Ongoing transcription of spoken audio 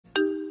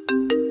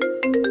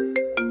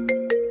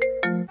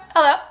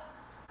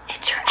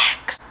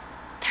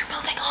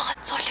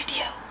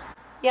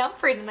Yeah, I'm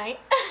free tonight.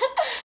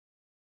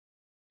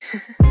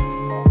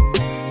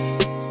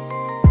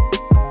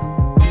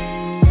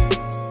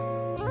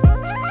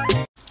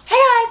 Hey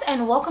guys,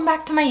 and welcome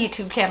back to my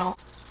YouTube channel.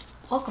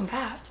 Welcome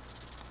back.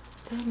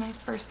 This is my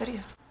first video.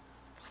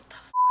 What the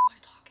f am I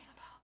talking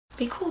about?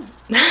 Be cool.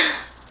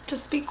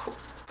 Just be cool.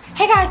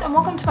 Hey guys, and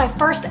welcome to my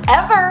first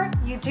ever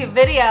YouTube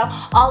video.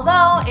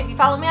 Although, if you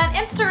follow me on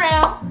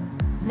Instagram,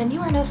 then you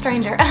are no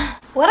stranger.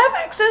 What up,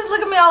 exes?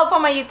 Look at me all up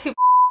on my YouTube.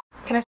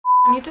 Can I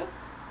on YouTube?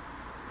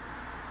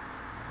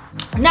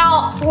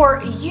 Now,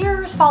 for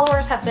years,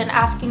 followers have been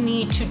asking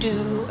me to do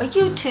a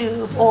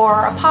YouTube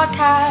or a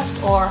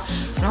podcast or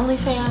an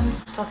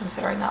OnlyFans. Still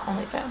considering that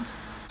OnlyFans.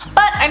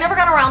 But I never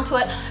got around to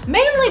it,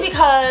 mainly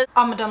because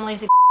I'm a dumb,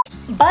 lazy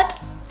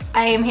but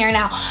I am here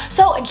now.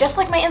 So just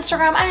like my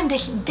Instagram, I am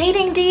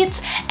dating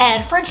deets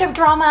and friendship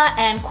drama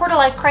and quarter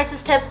life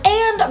crisis tips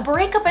and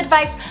breakup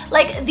advice,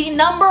 like the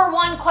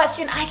 #1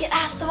 question I get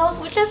asked the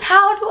most, which is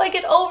how do I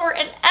get over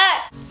an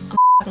ex?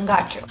 I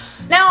got you.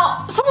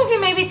 Now, some of you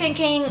may be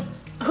thinking,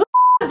 who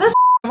is this?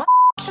 Why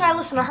should I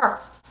listen to her?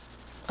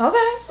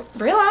 Okay,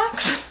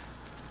 relax.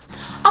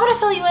 I'm gonna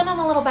fill you in on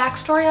a little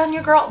backstory on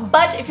your girl,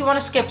 but if you want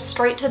to skip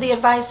straight to the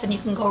advice, then you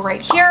can go right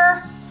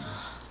here.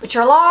 But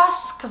you're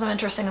lost, because I'm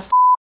interesting as f.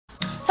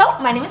 So,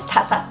 my name is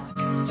Tessa.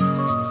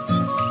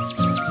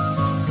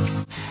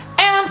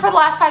 And for the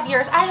last 5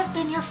 years, I have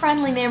been your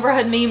friendly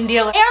neighborhood meme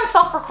dealer and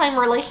self-proclaimed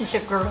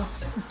relationship guru.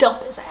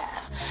 Dump his ass.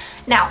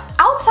 Now,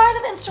 outside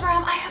of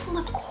Instagram, I have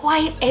lived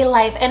quite a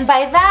life, and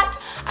by that,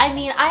 I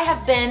mean I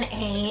have been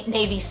a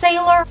Navy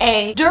sailor,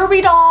 a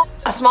derby doll,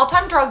 a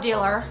small-time drug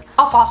dealer,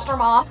 a foster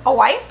mom, a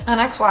wife, an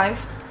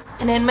ex-wife,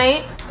 an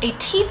inmate, a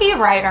TV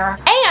writer,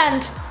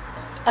 and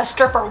a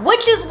stripper,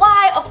 which is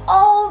why, of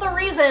all the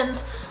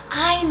reasons,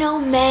 I know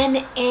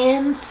men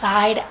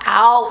inside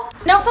out.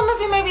 Now, some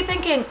of you may be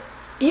thinking,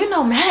 you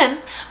know men,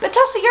 but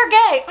Tessa, you're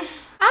gay.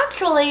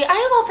 Actually, I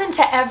am open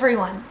to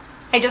everyone.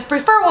 I just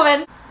prefer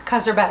women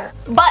because they're better.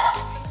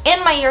 But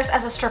in my years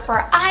as a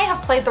stripper, I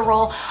have played the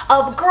role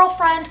of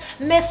girlfriend,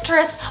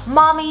 mistress,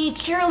 mommy,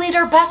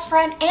 cheerleader, best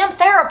friend, and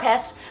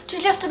therapist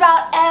to just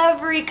about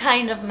every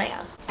kind of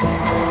man.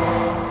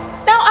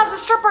 Now, as a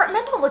stripper,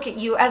 men don't look at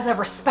you as a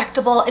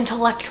respectable,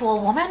 intellectual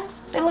woman.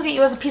 They look at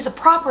you as a piece of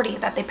property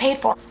that they paid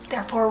for,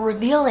 therefore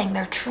revealing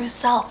their true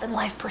self and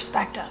life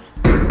perspective.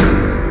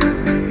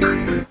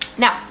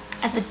 Now,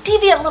 as a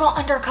deviant little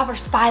undercover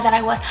spy that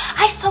I was,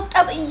 I soaked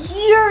up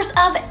years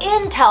of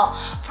intel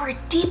for a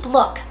deep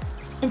look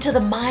into the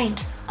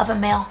mind of a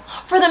male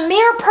for the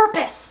mere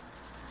purpose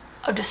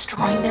of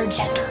destroying their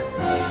gender.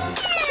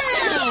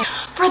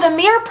 For the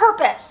mere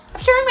purpose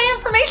of sharing my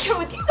information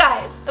with you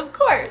guys, of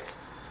course.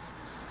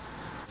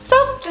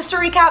 So, just to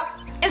recap,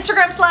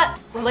 Instagram slut,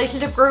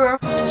 relationship guru,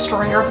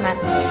 destroyer of men.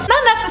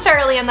 Not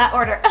necessarily in that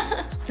order.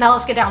 Now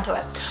let's get down to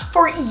it.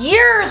 For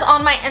years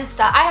on my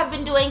Insta, I have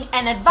been doing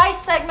an advice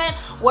segment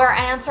where I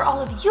answer all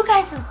of you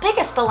guys'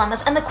 biggest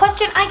dilemmas, and the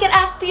question I get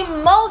asked the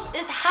most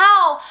is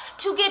how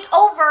to get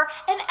over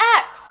an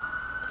ex.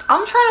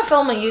 I'm trying to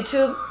film a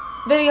YouTube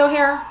video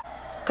here.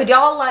 Could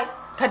y'all like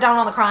cut down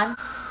on the crime?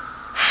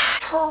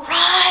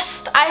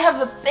 Trust, I have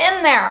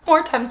been there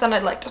more times than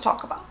I'd like to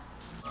talk about.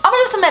 I'm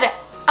gonna just admit it.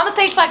 I'm a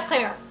stage 5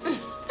 cleaner.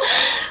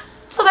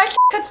 So that shit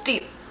cuts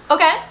deep,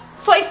 okay?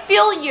 So I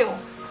feel you,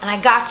 and I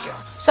got you.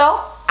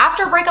 So,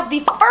 after a breakup,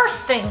 the first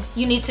thing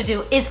you need to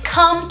do is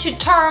come to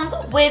terms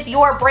with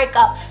your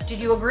breakup. Did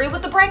you agree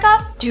with the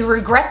breakup? Do you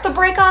regret the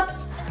breakup?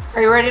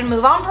 Are you ready to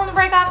move on from the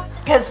breakup?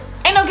 Because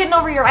ain't no getting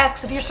over your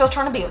ex if you're still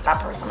trying to be with that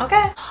person,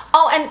 okay?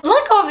 Oh, and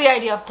let go of the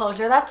idea of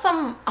closure. That's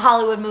some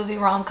Hollywood movie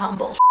rom-com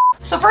bullshit.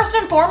 So first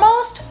and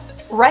foremost,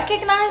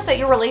 recognize that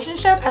your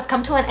relationship has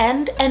come to an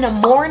end and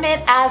mourn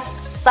it as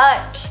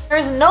such.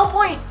 There's no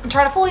point in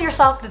trying to fool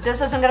yourself that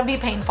this isn't gonna be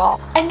painful.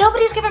 And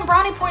nobody's giving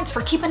brownie points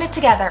for keeping it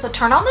together. So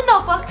turn on the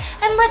notebook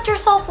and let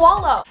yourself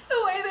wallow.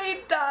 The way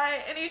they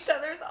die in each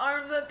other's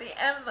arms at the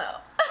end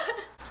though.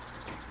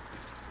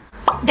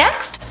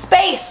 Next,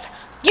 space.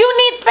 You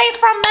need space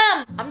from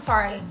them. I'm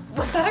sorry,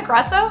 was that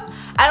aggressive?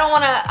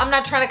 I'm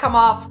not trying to come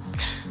off.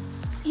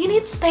 You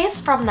need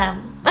space from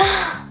them.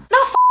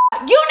 No,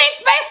 you need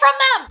space from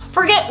them.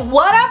 Forget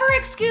whatever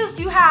excuse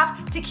you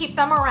have to keep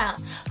them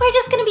around. We're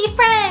just gonna be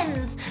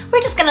friends. We're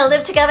just gonna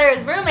live together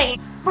as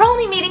roommates. We're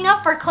only meeting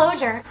up for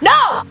closure.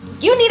 No,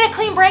 you need a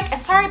clean break,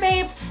 and sorry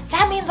babes,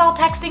 that means all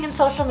texting and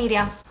social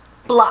media.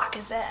 Block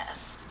his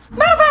ass.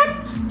 Matter of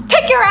fact,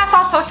 take your ass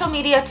off social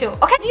media too,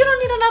 okay? You don't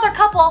need another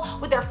couple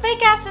with their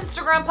fake ass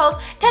Instagram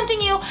posts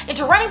tempting you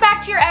into running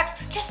back to your ex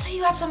just so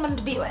you have someone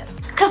to be with.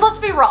 Cause let's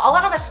be real, a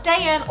lot of us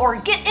stay in or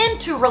get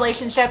into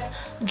relationships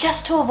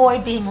just to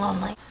avoid being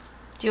lonely.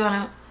 Do you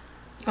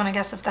wanna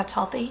guess if that's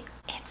healthy?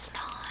 It's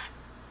not.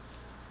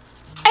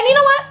 And you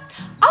know what?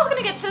 I was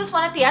gonna get to this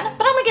one at the end,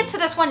 but I'm gonna get to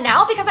this one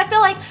now because I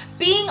feel like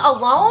being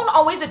alone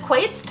always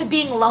equates to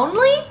being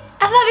lonely,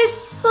 and that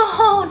is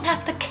so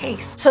not the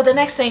case. So the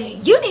next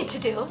thing you need to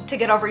do to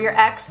get over your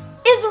ex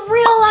is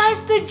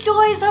realize the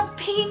joys of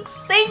being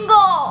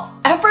single.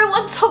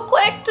 Everyone's so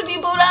quick to be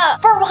booed up.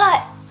 For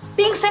what?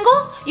 Being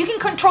single, you can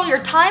control your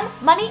time,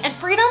 money, and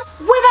freedom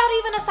without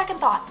even a second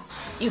thought.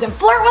 You can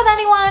flirt with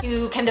anyone,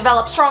 you can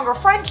develop stronger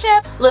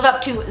friendships, live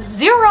up to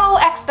zero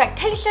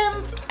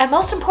expectations, and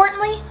most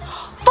importantly,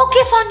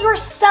 focus on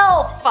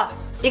yourself.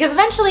 Because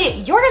eventually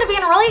you're gonna be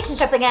in a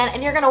relationship again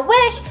and you're gonna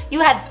wish you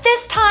had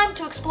this time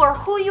to explore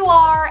who you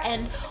are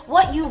and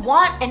what you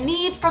want and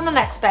need from the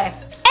next babe.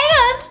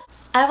 And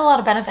I have a lot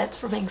of benefits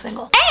for being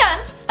single.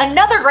 And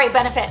another great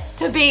benefit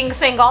to being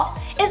single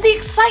is the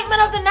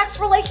excitement of the next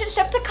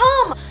relationship to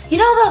come. You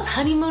know those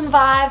honeymoon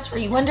vibes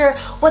where you wonder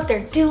what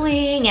they're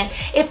doing and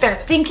if they're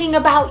thinking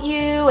about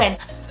you and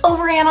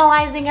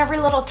overanalyzing every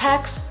little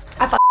text?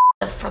 I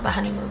live for the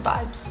honeymoon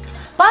vibes.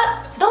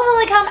 But those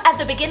only come at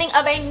the beginning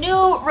of a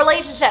new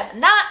relationship,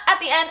 not at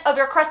the end of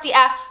your crusty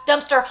ass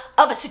dumpster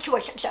of a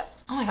situationship.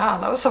 Oh my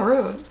god, that was so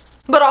rude.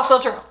 But also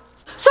true.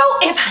 So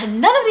if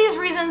none of these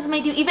reasons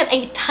made you even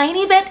a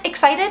tiny bit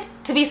excited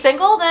to be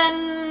single,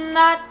 then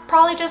that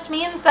probably just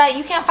means that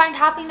you can't find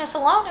happiness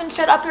alone and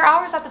should up your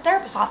hours at the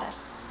therapist's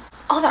office.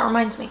 Oh, that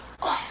reminds me.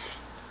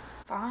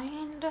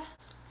 Find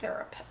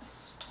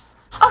therapist.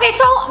 Okay,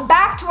 so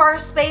back to our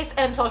space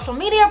and social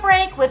media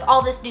break. With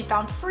all this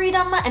newfound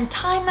freedom and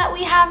time that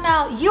we have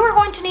now, you are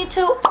going to need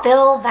to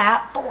fill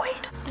that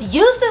void.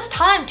 Use this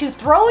time to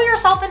throw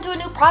yourself into a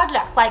new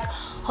project like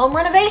home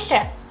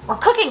renovation or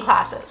cooking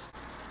classes.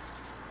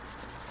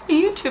 A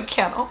YouTube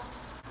channel.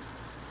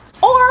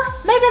 Or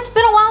maybe it's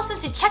been a while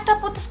since you checked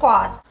up with the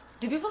squad.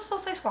 Do people still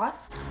say squad?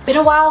 Been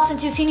a while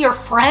since you've seen your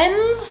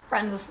friends?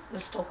 Friends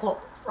is still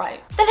cool,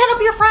 right? Then hit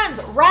up your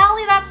friends,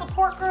 rally that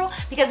support crew,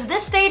 because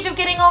this stage of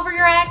getting over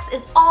your ex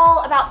is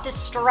all about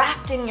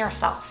distracting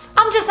yourself.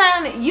 I'm just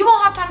saying, you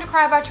won't have time to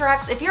cry about your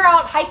ex if you're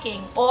out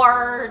hiking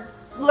or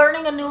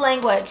learning a new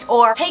language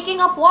or taking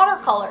up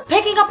watercolor,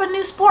 picking up a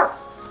new sport,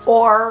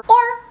 or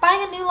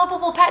buying a new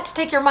lovable pet to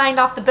take your mind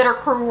off the bitter,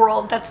 cruel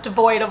world that's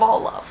devoid of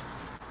all love.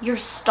 You're a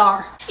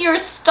star. You're a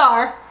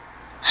star.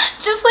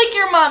 Just like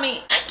your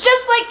mommy.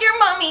 Just like your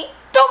mommy.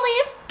 Don't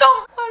leave.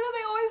 Don't. Why do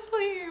they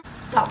always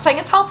leave? Not saying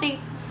it's healthy.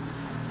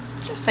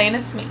 Just saying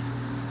it's me.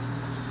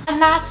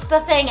 And that's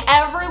the thing.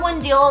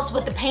 Everyone deals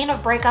with the pain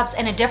of breakups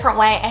in a different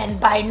way, and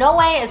by no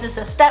way is this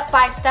a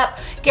step-by-step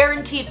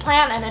guaranteed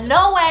plan, and in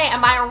no way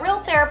am I a real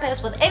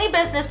therapist with any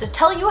business to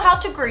tell you how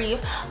to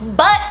grieve,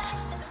 but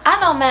I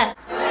know men.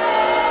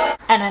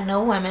 And I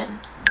know women.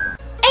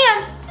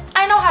 And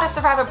I know how to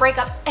survive a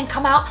breakup and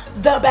come out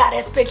the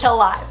baddest bitch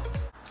alive.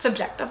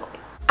 Subjectively.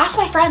 Ask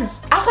my friends,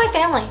 ask my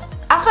family,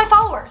 ask my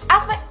followers,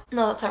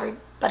 no, that's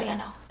everybody I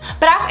know.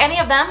 But ask any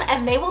of them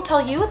and they will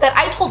tell you that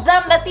I told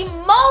them that the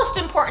most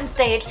important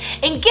stage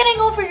in getting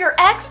over your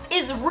ex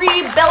is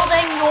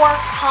rebuilding your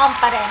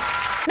confidence.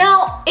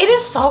 Now, it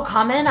is so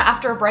common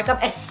after a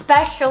breakup,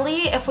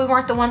 especially if we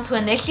weren't the ones who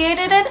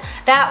initiated it,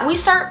 that we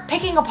start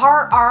picking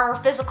apart our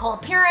physical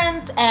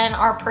appearance and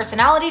our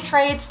personality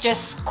traits,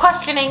 just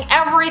questioning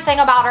everything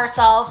about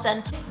ourselves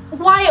and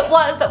why it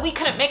was that we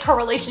couldn't make our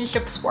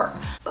relationships work.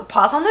 But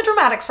pause on the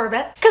dramatics for a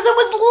bit, because it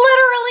was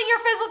literally your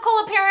physical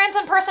appearance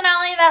and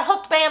personality that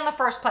hooked Bae in the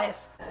first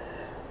place.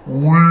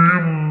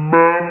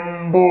 Remember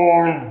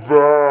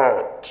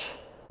that.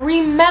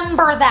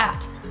 Remember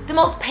that. The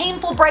most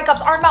painful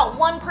breakups aren't about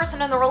one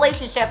person in the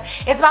relationship.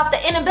 It's about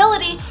the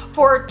inability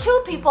for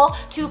two people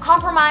to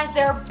compromise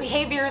their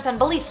behaviors and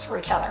beliefs for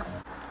each other.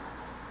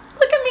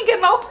 Look at me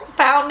getting all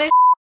profound and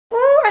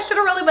ooh, I should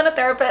have really been a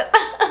therapist.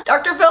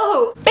 Dr. Phil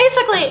who?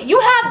 Basically, you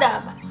had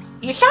them.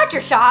 You shot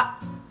your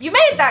shot. You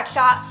made that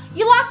shot.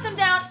 You locked them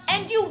down,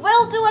 and you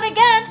will do it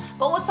again,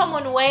 but with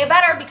someone way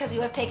better because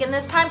you have taken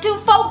this time to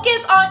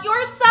focus on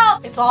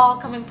yourself. It's all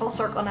coming full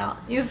circle now.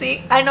 You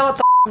see, I know what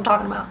the I'm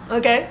talking about,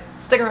 okay?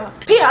 Stick around.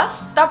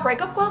 P.S. That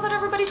breakup glow that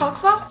everybody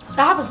talks about,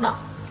 that happens now.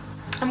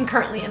 I'm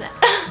currently in it,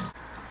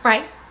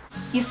 right?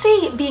 You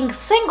see, being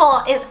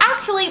single is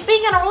actually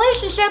being in a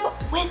relationship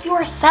with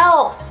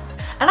yourself.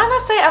 And I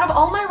must say, out of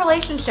all my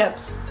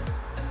relationships,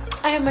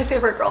 I am my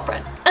favorite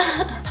girlfriend.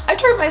 I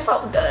treat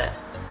myself good.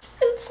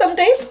 And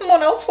someday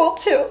someone else will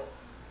too,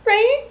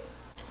 right?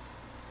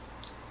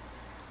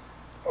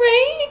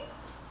 Right?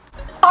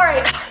 All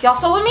right, y'all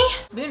still with me?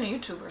 Being a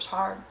YouTuber is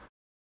hard.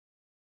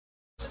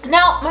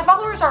 Now, my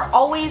followers are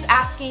always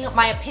asking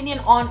my opinion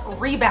on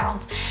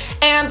rebounds.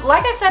 And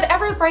like I said,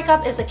 every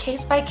breakup is a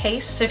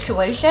case-by-case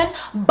situation,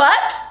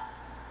 but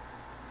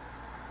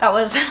that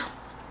was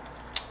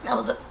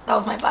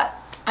my butt.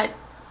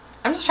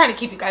 I'm just trying to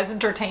keep you guys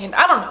entertained.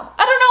 I don't know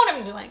what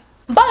I'm doing.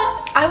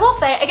 But I will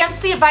say,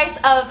 against the advice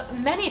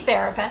of many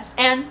therapists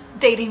and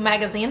dating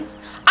magazines,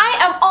 I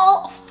am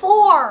all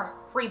for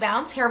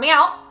rebounds. Hear me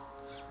out.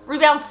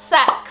 Rebound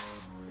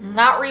sex,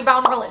 not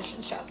rebound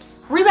relationships.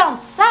 Rebound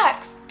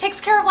sex takes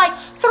care of like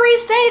 3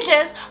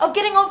 stages of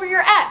getting over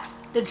your ex.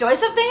 The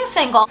joys of being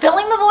single,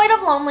 filling the void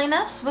of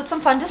loneliness with some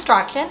fun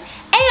distraction,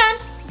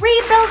 and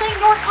rebuilding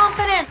your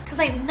confidence. Cause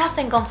ain't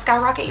nothing gonna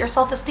skyrocket your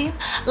self-esteem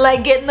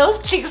like getting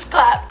those cheeks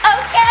clapped,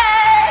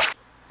 okay?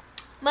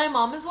 My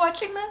mom is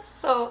watching this,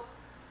 so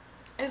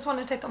I just want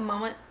to take a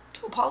moment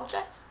to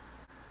apologize.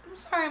 I'm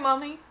sorry,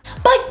 mommy.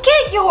 But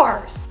get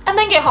yours. and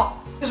then get home.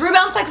 Because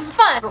rebound sex is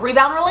fun, but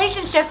rebound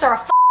relationships are a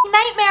f***ing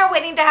nightmare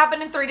waiting to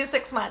happen in 3 to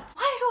 6 months.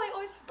 Why do I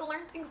always have to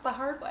learn things the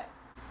hard way?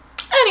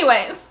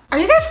 Anyways, are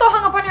you guys still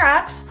hung up on your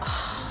ex?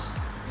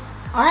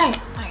 Alright,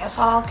 I guess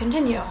I'll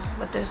continue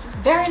with this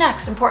very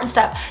next important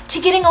step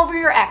to getting over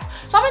your ex.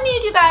 So I'm gonna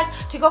need you guys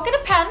to go get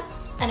a pen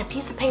and a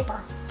piece of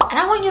paper. And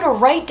I want you to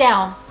write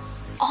down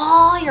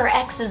all your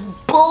ex's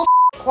bull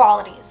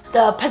qualities.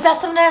 The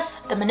possessiveness,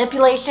 the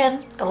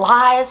manipulation, the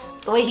lies,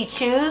 the way he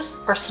chews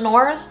or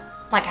snores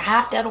like a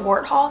half-dead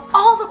warthog.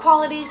 All the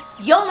qualities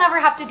you'll never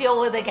have to deal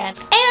with again.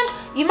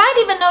 And you might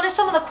even notice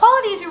some of the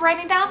qualities you're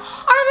writing down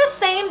are the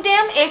same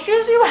damn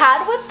issues you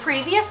had with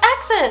previous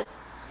exes.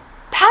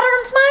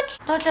 Patterns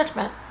much? No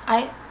judgment.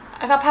 I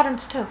got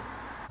patterns too.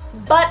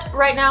 But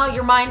right now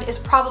your mind is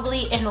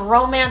probably in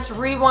romance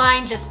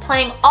rewind, just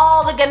playing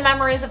all the good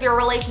memories of your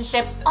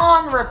relationship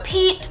on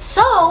repeat.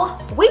 So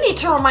we need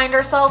to remind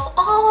ourselves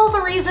all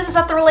the reasons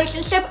that the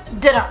relationship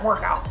didn't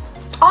work out.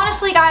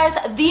 Honestly guys,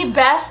 the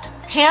best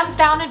hands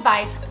down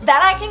advice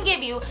that I can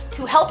give you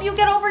to help you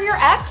get over your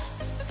ex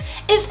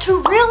is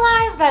to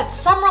realize that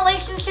some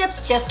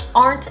relationships just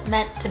aren't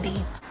meant to be.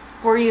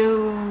 Were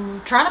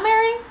you trying to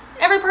marry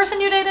every person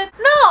you dated?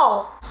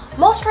 No!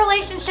 Most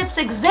relationships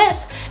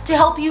exist to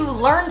help you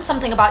learn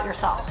something about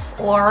yourself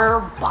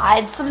or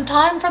bide some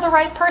time for the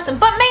right person,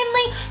 but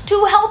mainly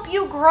to help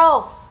you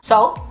grow.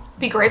 So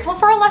be grateful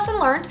for a lesson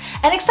learned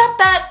and accept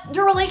that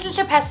your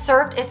relationship has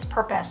served its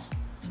purpose.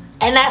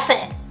 And that's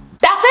it.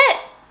 That's it!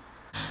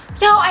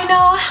 Now I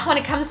know when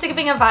it comes to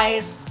giving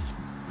advice,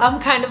 I'm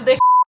kind of the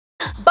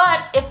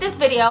but if this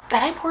video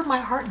that I poured my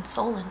heart and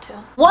soul into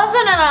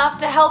wasn't enough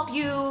to help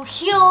you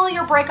heal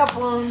your breakup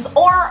wounds,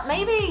 or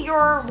maybe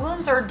your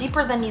wounds are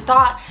deeper than you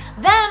thought,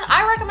 then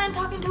I recommend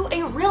talking to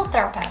a real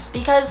therapist,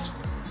 because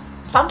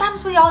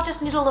sometimes we all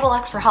just need a little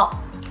extra help.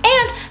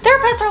 And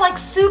therapists are like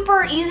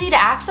super easy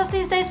to access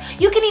these days.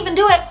 You can even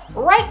do it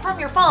right from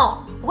your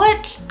phone,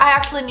 which I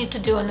actually need to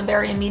do in the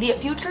very immediate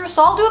future,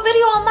 so I'll do a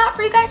video on that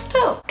for you guys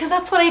too, because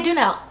that's what I do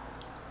now.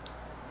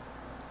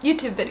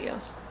 YouTube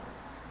videos.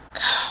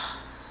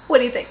 What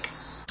do you think?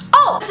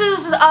 Oh, this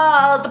is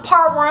the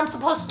part where I'm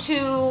supposed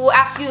to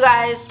ask you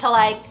guys to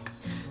like,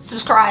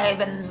 subscribe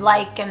and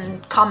like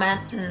and comment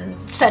and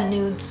send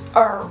nudes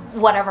or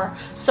whatever.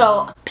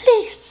 So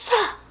please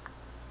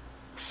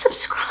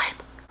subscribe.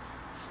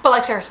 But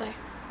like seriously,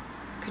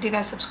 could you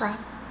guys subscribe?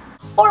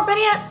 Or better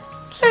yet,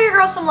 show your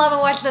girl some love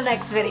and watch the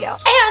next video.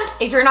 And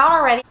if you're not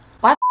already,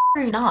 why the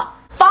are you not?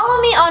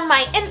 Follow me on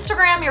my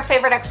Instagram, your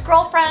favorite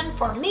ex-girlfriend,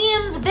 for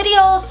memes,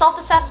 videos,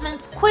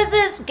 self-assessments,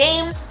 quizzes,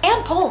 games,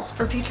 and polls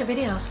for future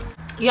videos.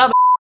 Yeah,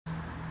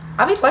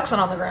 I'll be flexing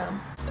on the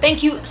gram.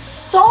 Thank you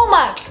so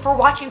much for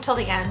watching till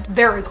the end.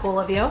 Very cool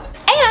of you.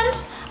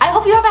 And I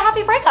hope you have a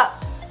happy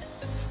breakup.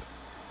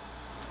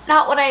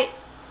 Not what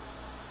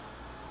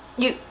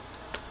you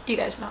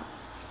guys know.